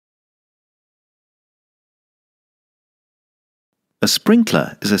A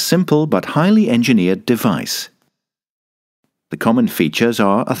sprinkler is a simple but highly engineered device. The common features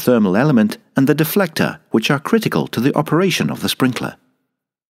are a thermal element and the deflector, which are critical to the operation of the sprinkler.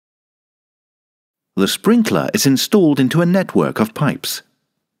 The sprinkler is installed into a network of pipes.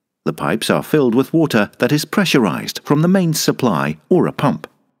 The pipes are filled with water that is pressurized from the mains supply or a pump.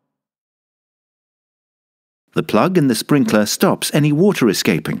 The plug in the sprinkler stops any water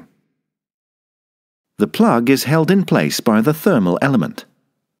escaping. The plug is held in place by the thermal element.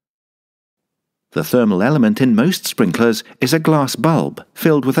 The thermal element in most sprinklers is a glass bulb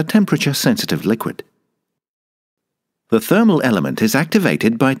filled with a temperature-sensitive liquid. The thermal element is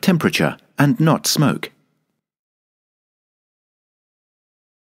activated by temperature and not smoke.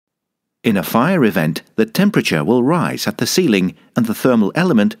 In a fire event, the temperature will rise at the ceiling and the thermal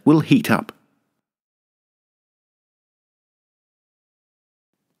element will heat up.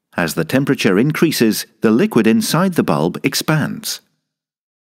 As the temperature increases, the liquid inside the bulb expands.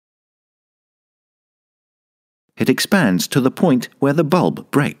 It expands to the point where the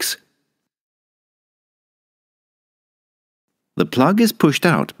bulb breaks. The plug is pushed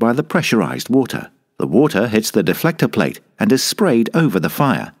out by the pressurized water. The water hits the deflector plate and is sprayed over the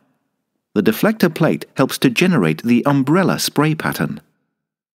fire. The deflector plate helps to generate the umbrella spray pattern.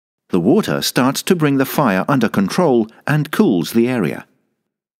 The water starts to bring the fire under control and cools the area.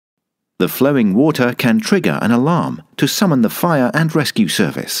 The flowing water can trigger an alarm to summon the fire and rescue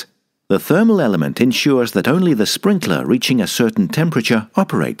service. The thermal element ensures that only the sprinkler reaching a certain temperature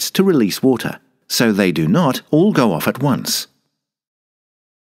operates to release water, so they do not all go off at once.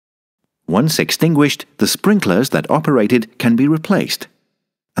 Once extinguished, the sprinklers that operated can be replaced,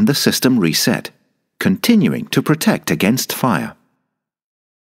 and the system reset, continuing to protect against fire.